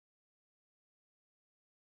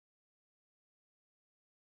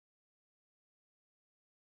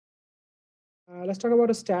Let's talk about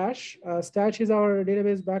a Stash. Stash is our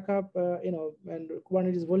database backup, and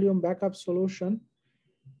Kubernetes volume backup solution.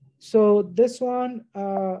 So this one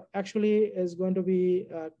actually is going to be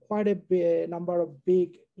quite a number of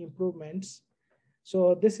big improvements.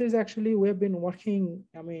 So this is actually, we've been working,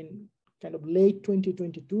 kind of late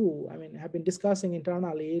 2022. Have been discussing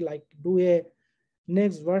internally, like do a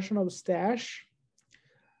next version of Stash.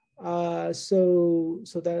 So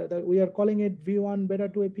that we are calling it V1 Beta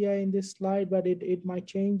 2 API in this slide, but it might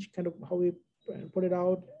change kind of how we put it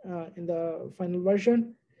out in the final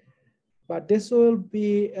version. But this will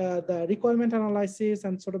be the requirement analysis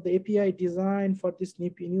and sort of the API design for this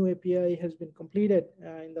new API has been completed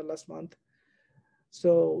in the last month.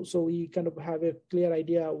 So we kind of have a clear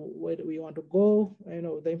idea where we want to go.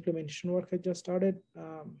 The implementation work has just started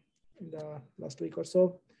in the last week or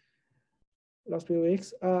so. Last few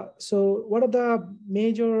weeks. So what are the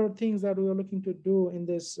major things that we are looking to do in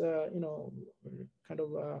this, kind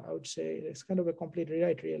of, I would say it's kind of a complete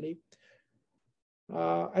rewrite really.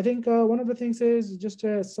 I think one of the things is just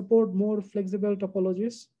support more flexible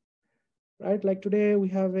topologies, right? Like today we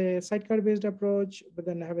have a sidecar based approach, but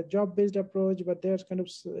then I have a job based approach, but there's kind of,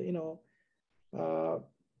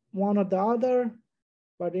 one or the other.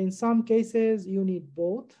 But in some cases, you need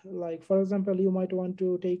both. Like, for example, you might want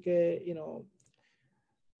to take a,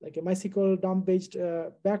 like a MySQL dump-based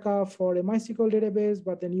backup for a MySQL database,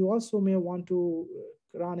 but then you also may want to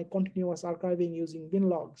run a continuous archiving using bin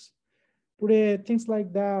logs. Today, things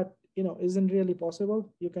like that, isn't really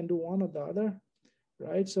possible. You can do one or the other,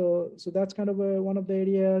 right? So that's kind of one of the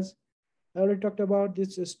areas. I already talked about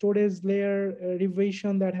this storage layer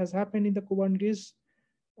revision that has happened in the Kubernetes.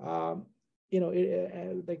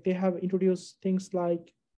 Like they have introduced things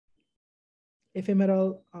like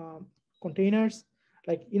ephemeral containers.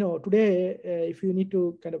 Like, today, if you need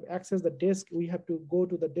to kind of access the disk, we have to go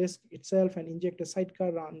to the disk itself and inject a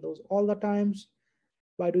sidecar, run those all the times.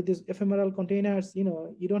 But with these ephemeral containers,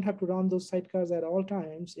 you don't have to run those sidecars at all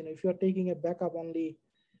times. If you're taking a backup only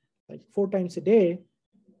like 4 times a day,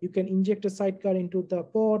 you can inject a sidecar into the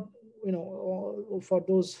pod, for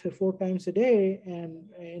those 4 times a day and,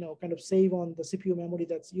 kind of save on the CPU memory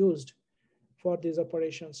that's used for these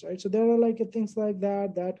operations, right? So there are like things like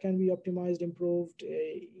that can be optimized, improved,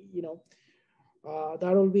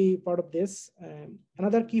 that will be part of this.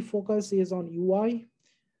 Another key focus is on UI.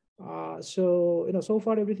 So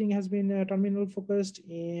far everything has been terminal focused,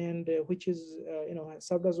 and which is, has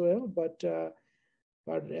served as well, but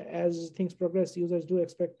as things progress, users do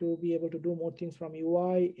expect to be able to do more things from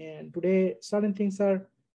UI. And today, certain things are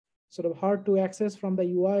sort of hard to access from the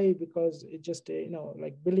UI because it just,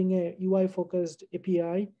 like building a UI focused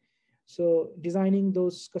API. So designing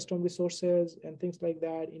those custom resources and things like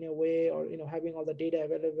that in a way, or, having all the data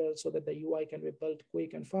available so that the UI can be built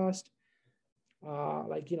quick and fast.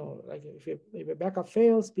 Like if a backup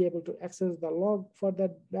fails, be able to access the log for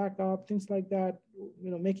that backup, things like that,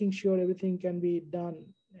 making sure everything can be done,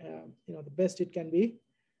 the best it can be,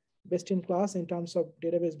 best in class in terms of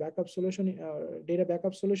database backup solution, data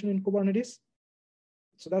backup solution in Kubernetes.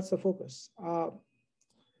 So that's the focus.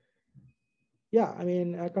 Yeah,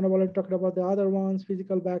 I kind of already talked about the other ones,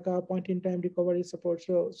 physical backup, point in time recovery support.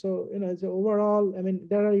 So overall,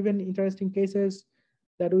 there are even interesting cases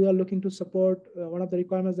that we are looking to support. One of the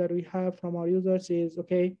requirements that we have from our users is,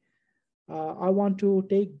 okay, I want to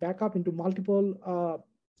take backup into multiple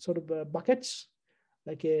sort of buckets,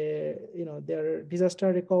 like their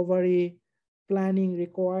disaster recovery planning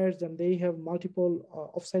requires, and they have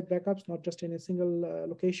multiple offsite backups, not just in a single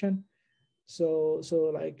location. So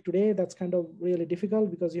like today, that's kind of really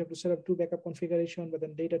difficult because you have to set up 2 backup configuration, but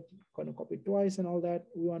then data kind of copied twice and all that.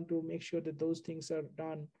 We want to make sure that those things are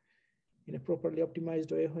done in a properly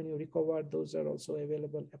optimized way. When you recover, those are also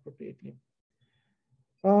available appropriately.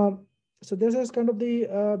 So this is kind of the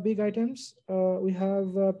big items we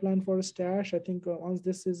have planned for a Stash. I think once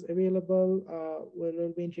this is available,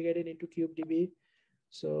 we'll be integrated into KubeDB.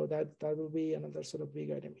 So that will be another sort of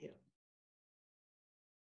big item here.